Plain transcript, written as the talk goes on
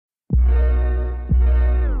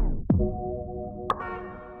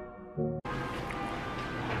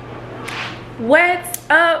What's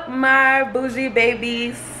up, my bougie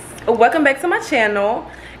babies? Welcome back to my channel.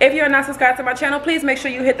 If you're not subscribed to my channel, please make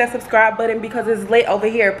sure you hit that subscribe button because it's lit over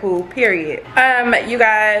here, poo, period. You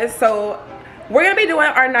guys, so we're gonna be doing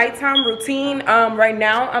our nighttime routine. Right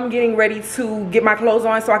now I'm getting ready to get my clothes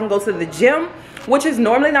on so I can go to the gym, which is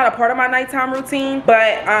normally not a part of my nighttime routine,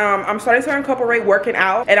 but I'm starting to incorporate working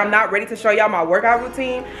out, and I'm not ready to show y'all my workout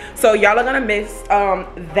routine, so y'all are gonna miss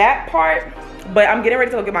that part. But I'm getting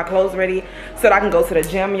ready to go get my clothes ready so that I can go to the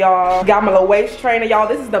gym, y'all. Got my little waist trainer, y'all.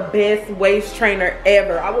 This is the best waist trainer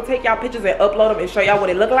ever. I will take y'all pictures and upload them and show y'all what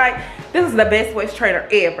it look like. This is the best waist trainer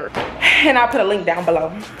ever, and I'll put a link down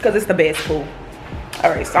below because it's the best, cool.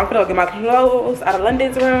 All right, so I'm gonna go get my clothes out of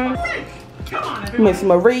Londyn's room. Miss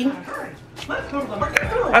Marie.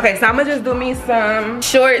 Okay, so I'm gonna just do me some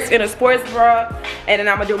shorts and a sports bra, and then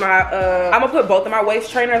I'm gonna do my I'm gonna put both of my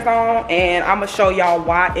waist trainers on, and I'm gonna show y'all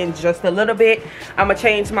why in just a little bit. I'm gonna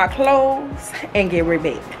change my clothes and get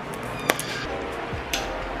ready.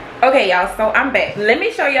 Okay, y'all, so I'm back. Let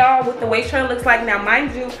me show y'all what the waist trainer looks like. Now,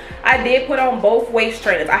 mind you, I did put on both waist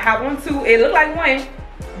trainers. I have on two. It looked like one,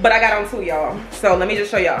 but I got on two, y'all. So let me just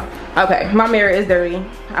show y'all. Okay, my mirror is dirty.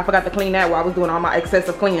 I forgot to clean that while I was doing all my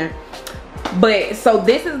excessive cleaning. But so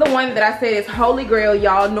this is the one that I said is holy grail,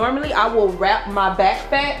 y'all. Normally I will wrap my back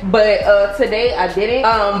fat, but today I didn't.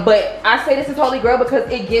 But I say this is holy grail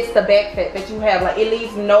because it gets the back fat that you have. Like, it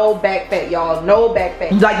leaves no back fat, y'all. No back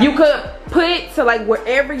fat. Like, you could put it to like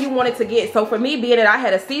wherever you want it to get. So for me, being that I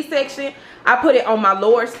had a C-section, I put it on my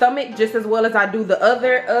lower stomach just as well as I do the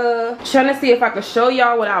other. Trying to see if I can show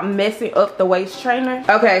y'all without messing up the waist trainer.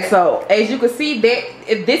 Okay, so as you can see,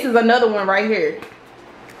 that this is another one right here.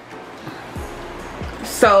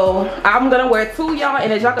 So I'm gonna wear two, y'all,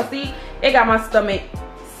 and as y'all can see, it got my stomach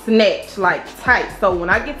snatched like tight. So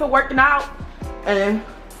when I get to working out and,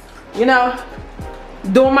 you know,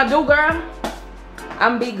 doing my do girl,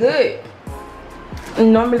 I'm be good.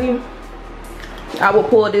 And normally I will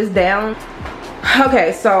pull this down.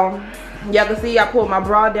 Okay, so y'all can see I pulled my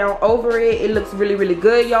bra down over it. It looks really, really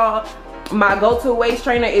good, y'all. My go-to waist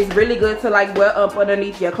trainer is really good to like wear up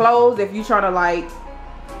underneath your clothes if you trying to like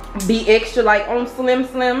be extra like on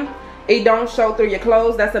slim. It don't show through your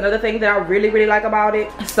clothes. That's another thing that I really, really like about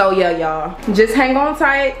it. So yeah, y'all, just hang on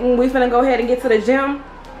tight. We finna go ahead and get to the gym,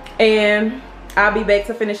 and I'll be back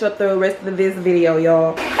to finish up the rest of this video,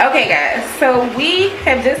 y'all. Okay, guys, so we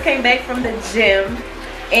have just came back from the gym,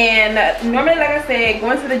 and normally, like I said,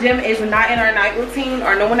 going to the gym is not in our night routine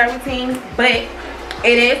or no night routine, but it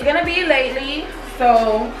is gonna be lately.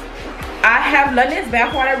 So I have Londyn's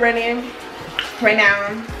bath water running right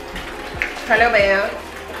now. Hello, babe.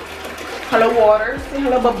 Hello, water. Say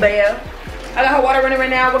hello, babe. I got her water running right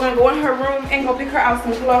now. We're gonna go in her room and go pick her out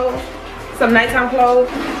some clothes, some nighttime clothes.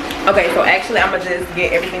 Okay, so actually I'm gonna just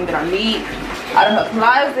get everything that I need out of her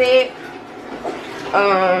closet.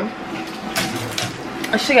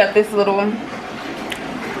 She got this little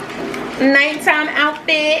nighttime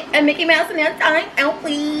outfit, a Mickey Mouse nighttime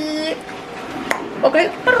outfit.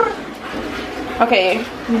 Okay. Okay,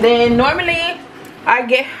 then normally I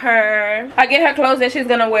get her clothes that she's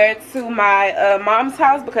gonna wear to my mom's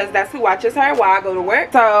house because that's who watches her while I go to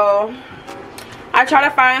work. So I try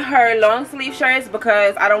to find her long sleeve shirts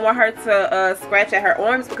because I don't want her to scratch at her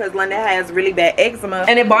arms because Londyn has really bad eczema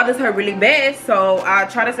and it bothers her really bad. So I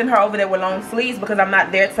try to send her over there with long sleeves because I'm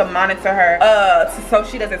not there to monitor her so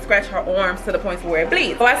she doesn't scratch her arms to the point where it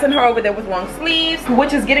bleeds. So I send her over there with long sleeves,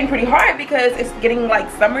 which is getting pretty hard because it's getting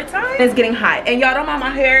like summertime. It's getting hot, and y'all don't mind my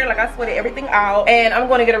hair. Like, I sweated everything out, and I'm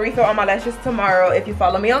going to get a refill on my lashes tomorrow. If you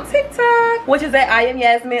follow me on TikTok, which is at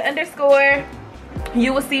 @IamYasmin_.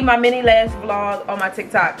 you will see my mini lash vlog on my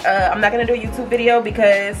TikTok. I'm not gonna do a YouTube video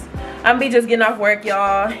because I'm be just getting off work,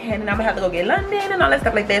 y'all, and then I'm gonna have to go get Londyn and all that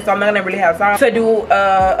stuff like that, so I'm not gonna really have time to do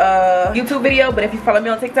a YouTube video. But if you follow me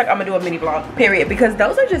on TikTok, I'm gonna do a mini vlog, period, because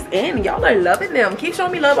those are just in. Y'all are loving them. Keep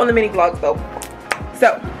showing me love on the mini vlogs though.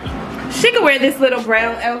 So she could wear this little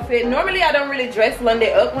brown outfit. Normally I don't really dress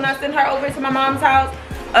Londyn up when I send her over to my mom's house,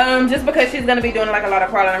 just because she's gonna be doing like a lot of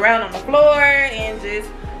crawling around on the floor and just,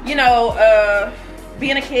 you know,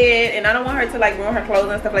 being a kid, and I don't want her to like ruin her clothes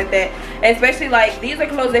and stuff like that, especially like these are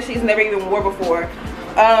clothes that she's never even wore before.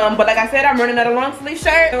 But like I said, I'm running out of long sleeve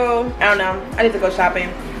shirt, so I don't know, I need to go shopping.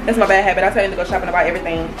 That's my bad habit. I tell you to go shopping about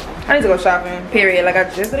everything. I need to go shopping, period. Like, I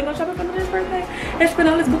just didn't go shopping for Londyn's birthday and spend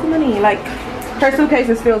all this book of money. Like, her suitcase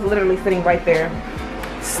is still literally sitting right there.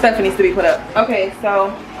 Stuff needs to be put up. Okay,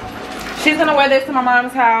 so she's gonna wear this to my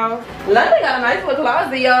mom's house. Londyn got a nice little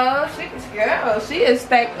closet, y'all. Girl, she is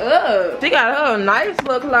stacked up. She got her a nice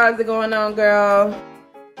little closet going on, girl.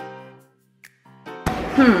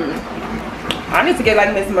 I need to get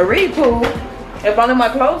like Miss Marie Pooh If only my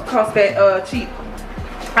clothes cost that cheap,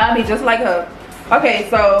 I'd be just like her. Okay,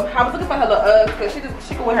 so I was looking for her little Uggs because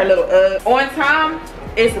she can wear her little Uggs. On time,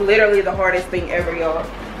 it's literally the hardest thing ever, y'all.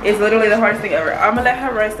 It's literally the hardest thing ever. I'm gonna let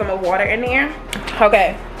her run some of water in there.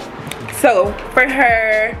 Okay, so for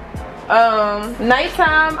her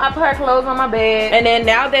nighttime, I put her clothes on my bed, and then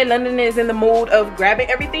now that Londyn is in the mood of grabbing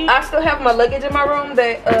everything, I still have my luggage in my room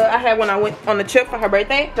that I had when I went on the trip for her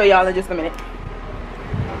birthday. So y'all in just a minute.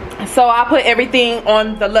 So I put everything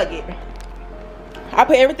on the luggage. I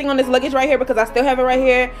put everything on this luggage right here because I still have it right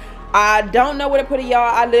here. I don't know where to put it, y'all.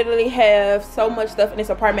 I literally have so much stuff in this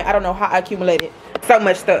apartment. I don't know how I accumulated so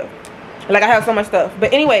much stuff. Like, I have so much stuff.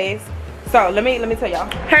 But anyways, so let me tell y'all.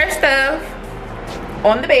 Her stuff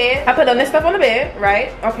on the bed. I put on this stuff on the bed,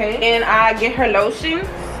 right? Okay. And I get her lotions.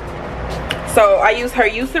 So I use her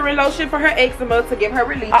Eucerin lotion for her eczema to give her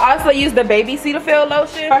relief. I also use the baby Cetaphil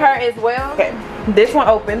lotion for her as well. Okay, this one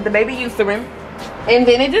open, the baby Eucerin. And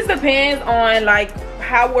then it just depends on like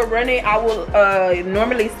how we're running. I will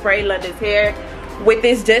normally spray Londyn's hair with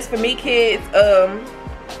this Just For Me Kids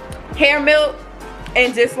hair milk,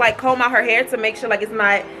 and just like comb out her hair to make sure like it's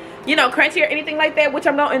not, you know, crunchy or anything like that, which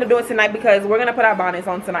I'm gonna end up doing tonight because we're gonna put our bonnets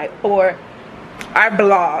on tonight for our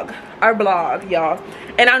blog, y'all.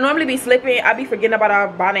 And I normally be slipping, I be forgetting about our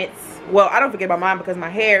bonnets. Well, I don't forget about mine because of my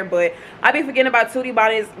hair, but I be forgetting about Tootie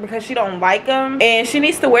bonnets because she don't like them, and she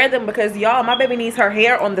needs to wear them because y'all, my baby needs her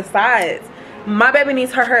hair on the sides. My baby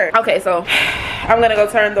needs her hair. Okay, so I'm gonna go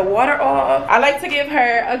turn the water off. I like to give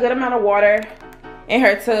her a good amount of water in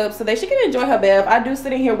her tub so that she can enjoy her bath. I do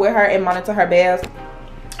sit in here with her and monitor her bath.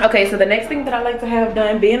 Okay, so the next thing that I like to have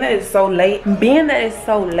done, being that it's so late,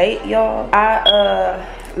 y'all, I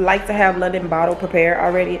like to have Londyn bottle prepared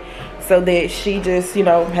already so that she just, you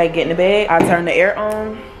know, hey, get in the bed. I turn the air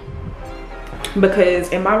on because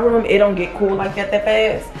in my room it don't get cool like that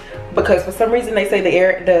fast, because for some reason they say the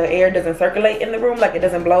air doesn't circulate in the room, like it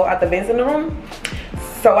doesn't blow out the vents in the room.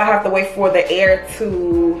 So I have to wait for the air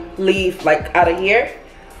to leave like out of here,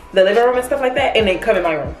 the living room and stuff like that, and then come in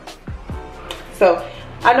my room. So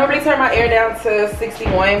I normally turn my air down to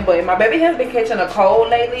 61, but my baby has been catching a cold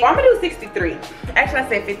lately. Well, I'm gonna do 63. Actually, I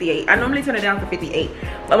said 58. I normally turn it down to 58,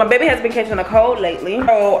 but my baby has been catching a cold lately.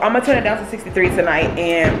 So I'm gonna turn it down to 63 tonight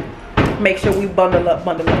and make sure we bundle up,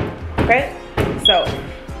 okay? So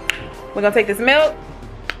we're gonna take this milk.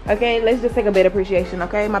 Okay, let's just take a bed appreciation,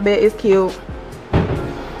 okay? My bed is cute.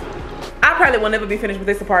 I probably will never be finished with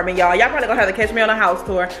this apartment, y'all. Y'all probably gonna have to catch me on a house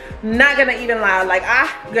tour. Not gonna even lie, like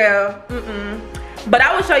girl, But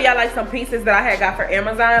I will show y'all like some pieces that I had got for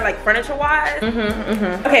Amazon, like furniture wise.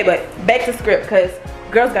 Okay, but back to script, because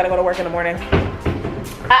girls gotta go to work in the morning.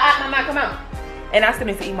 Mama, come out. And I still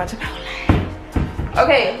need to eat my Chipotle.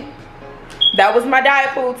 Okay, that was my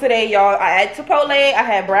diet food today, y'all. I had Chipotle, I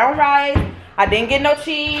had brown rice, I didn't get no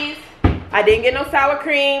cheese, I didn't get no sour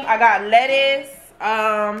cream, I got lettuce,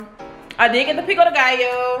 I did get the pico de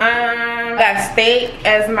gallo, I got steak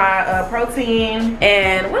as my protein,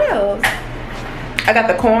 and what else? I got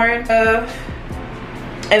the corn and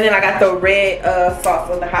then I got the red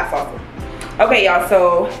salsa, the hot salsa. Okay, y'all,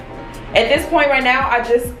 so at this point right now, I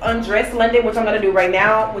just undressed Londyn, which I'm gonna do right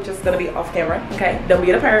now, which is gonna be off camera, okay? Don't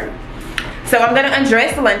be a perv. So I'm gonna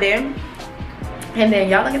undress Londyn, and then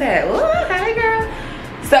y'all look at that. Ooh, hi girl.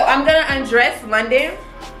 So I'm gonna undress Londyn,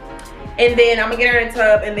 and then I'm gonna get her in the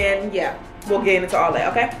tub, and then yeah, we'll get into all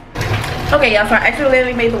that, okay? Okay, y'all, so I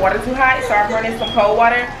accidentally made the water too hot, so I'm running some cold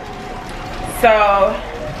water. So,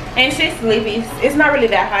 and she's sleepy. It's not really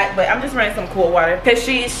that hot, but I'm just running some cool water because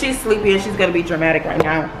she's sleepy and she's gonna be dramatic right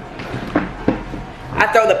now. I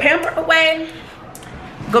throw the pamper away,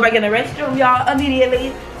 go back in the restroom, y'all,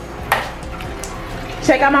 immediately.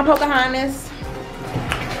 Check out my Pocahontas.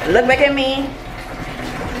 Look back at me.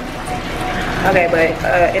 Okay, but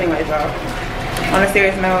anyways, y'all, on a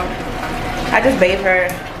serious note, I just bathed her.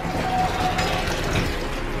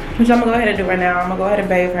 Which I'm gonna go ahead and do right now. I'm gonna go ahead and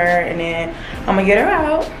bathe her, and then I'm gonna get her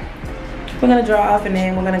out. We're gonna draw off, and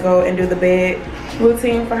then we're gonna go and do the bed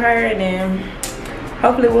routine for her, and then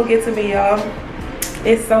hopefully we'll get to me, y'all.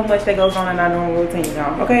 It's so much that goes on in our normal routine,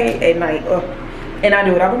 y'all, okay, at night. And I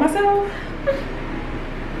do it all by myself.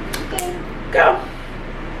 Okay, go.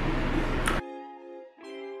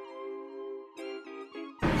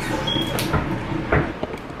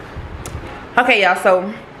 Okay, y'all,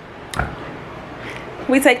 so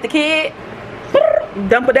we take the kid,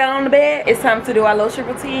 dump her down on the bed. It's time to do our lotion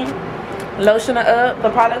routine. Lotion her up, the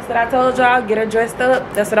products that I told y'all, get her dressed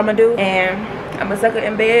up. That's what I'm gonna do, and I'm gonna suck her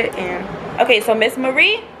in bed. And okay, so Miss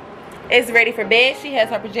Marie is ready for bed. She has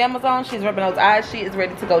her pajamas on, she's rubbing those eyes, she is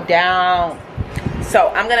ready to go down. So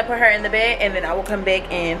I'm gonna put her in the bed and then I will come back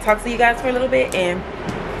and talk to you guys for a little bit, and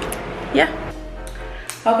yeah.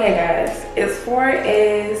 Okay guys, as far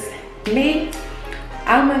as me,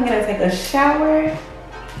 I'm gonna take a shower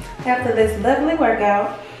after this lovely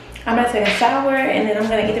workout. I'm gonna take a shower and then I'm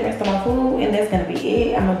gonna eat the rest of my food, and that's gonna be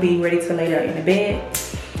it. I'm gonna be ready to lay down in the bed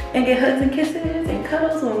and get hugs and kisses and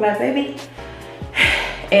cuddles with my baby.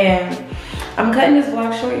 And I'm cutting this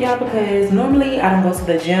vlog short, y'all, because normally I don't go to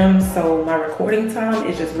the gym, so my recording time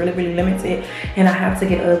is just really limited, and I have to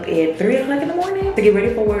get up at 3 o'clock in the morning to get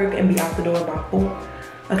ready for work and be out the door by 4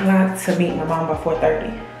 o'clock to meet my mom by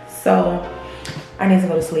 4:30. So I need to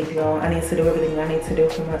go to sleep, y'all. I need to do everything I need to do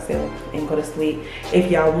for myself and go to sleep.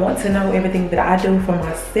 If y'all want to know everything that I do for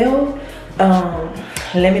myself,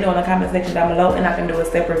 let me know in the comment section down below, and I can do a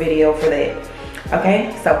separate video for that.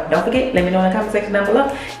 Okay, so don't forget, let me know in the comment section down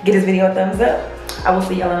below. Give this video a thumbs up. I will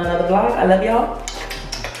see y'all in another vlog. I love y'all,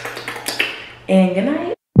 and good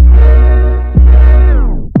night.